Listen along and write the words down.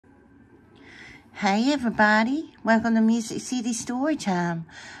Hey everybody, welcome to Music City Storytime.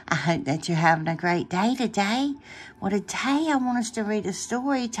 I hope that you're having a great day today. Well, today I want us to read a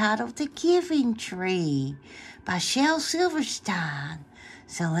story titled The Giving Tree by Shel Silverstein.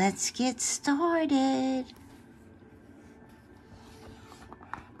 So let's get started.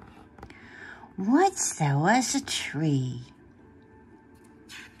 Once there was a tree,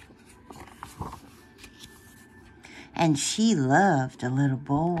 and she loved a little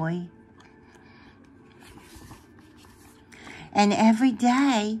boy. And every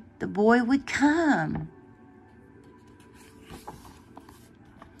day, the boy would come.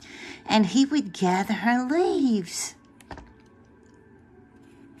 And he would gather her leaves.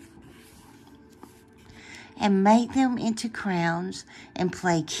 And make them into crowns and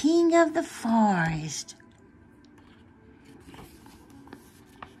play king of the forest.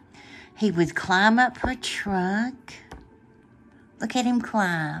 He would climb up her trunk. Look at him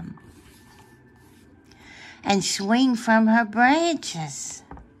climb. And swing from her branches.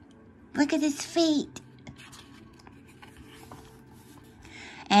 Look at his feet.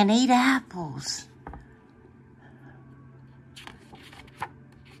 And eat apples.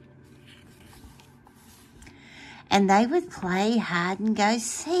 And they would play hide and go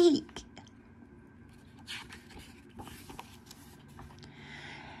seek.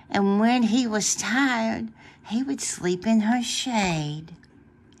 And when he was tired, he would sleep in her shade.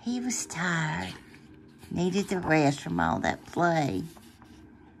 He was tired. Needed to rest from all that play.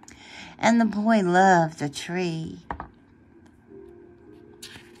 And the boy loved the tree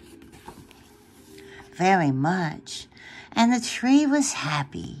very much. And the tree was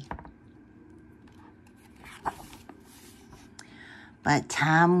happy. But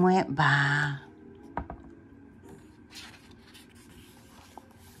time went by.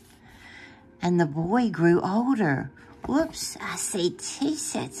 And the boy grew older. Whoops, I see 2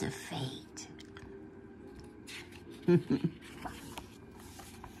 sets of feet.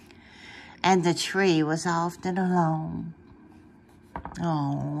 And the tree was often alone.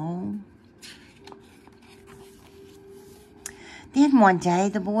 Oh. Then one day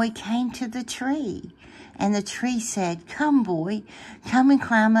the boy came to the tree, and the tree said, "Come, boy, come and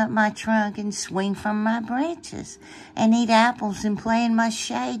climb up my trunk and swing from my branches, and eat apples and play in my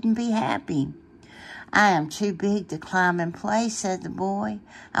shade and be happy." "I am too big to climb and play," said the boy.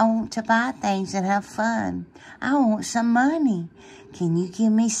 "I want to buy things and have fun. I want some money. Can you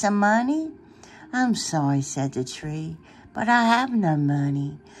give me some money?" "I'm sorry," said the tree, "but I have no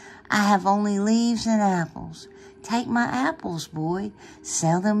money. I have only leaves and apples. Take my apples, boy.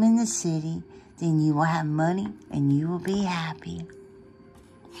 Sell them in the city. Then you will have money and you will be happy."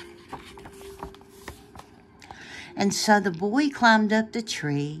 And so the boy climbed up the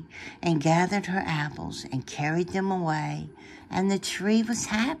tree and gathered her apples and carried them away, and the tree was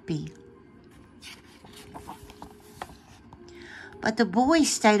happy. But the boy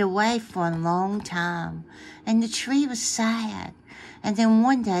stayed away for a long time, and the tree was sad. And then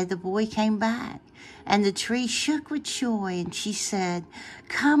one day the boy came back, and the tree shook with joy, and she said,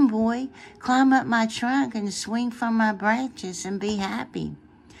 "Come, boy, climb up my trunk and swing from my branches and be happy."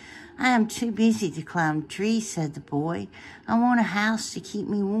 "I am too busy to climb trees," said the boy. "I want a house to keep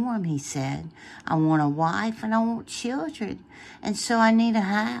me warm," he said. "I want a wife and I want children, and so I need a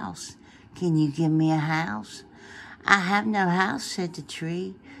house. Can you give me a house?" "I have no house," said the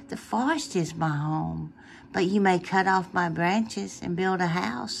tree. "The forest is my home. But you may cut off my branches and build a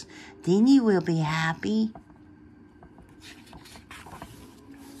house. Then you will be happy."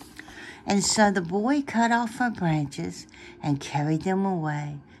 And so the boy cut off her branches and carried them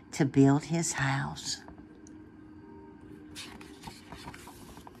away to build his house.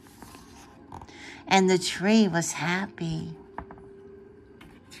 And the tree was happy.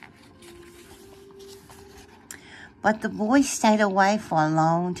 But the boy stayed away for a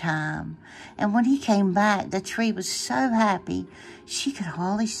long time. And when he came back, the tree was so happy she could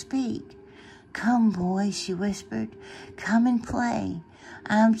hardly speak. "Come, boy," she whispered. "Come and play."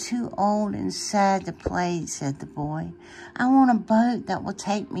 "I'm too old and sad to play," said the boy. "I want a boat that will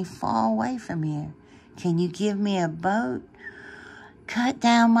take me far away from here. Can you give me a boat?" "Cut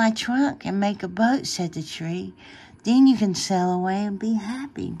down my trunk and make a boat," said the tree. "Then you can sail away and be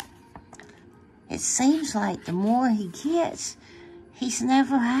happy." It seems like the more he gets, he's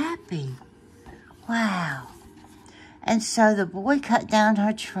never happy. Wow. And so the boy cut down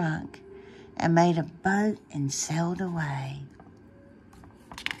her trunk and made a boat and sailed away.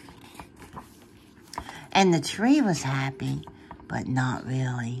 And the tree was happy, but not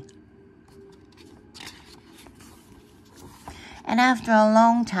really. And after a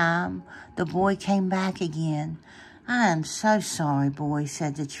long time, the boy came back again. I am so sorry, boy,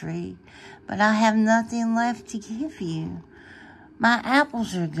 said the tree, but I have nothing left to give you. My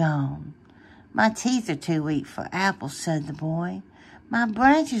apples are gone. My teeth are too weak for apples, said the boy. My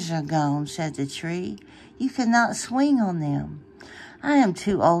branches are gone, said the tree. You cannot swing on them. I am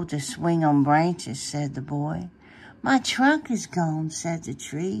too old to swing on branches, said the boy. My trunk is gone, said the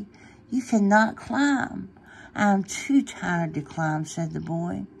tree. You cannot climb. I am too tired to climb, said the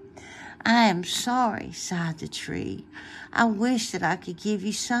boy. I am sorry, sighed the tree. I wish that I could give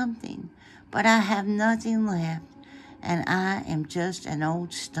you something, but I have nothing left, and I am just an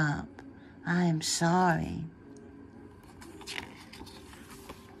old stump. I am sorry.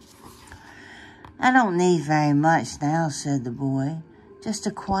 I don't need very much now, said the boy. Just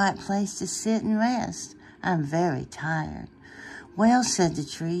a quiet place to sit and rest. I'm very tired. Well, said the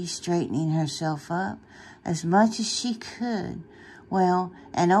tree, straightening herself up as much as she could. Well,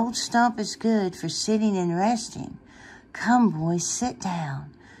 an old stump is good for sitting and resting. Come, boy, sit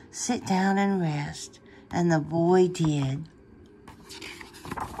down. Sit down and rest. And the boy did.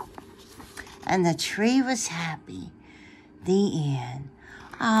 And the tree was happy. The end.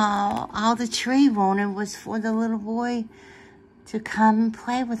 All the tree wanted was for the little boy to come and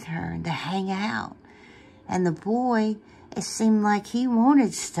play with her and to hang out. And the boy, it seemed like he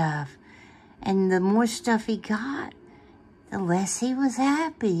wanted stuff. And the more stuff he got, the less he was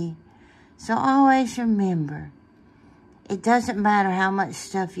happy. So always remember, it doesn't matter how much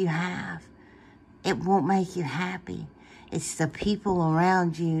stuff you have. It won't make you happy. It's the people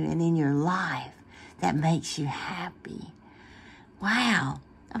around you and in your life that makes you happy. Wow,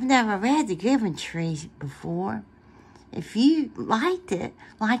 I've never read The Giving Tree before. If you liked it,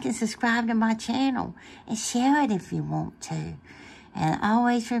 like and subscribe to my channel and share it if you want to. And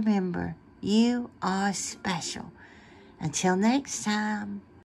always remember, you are special. Until next time.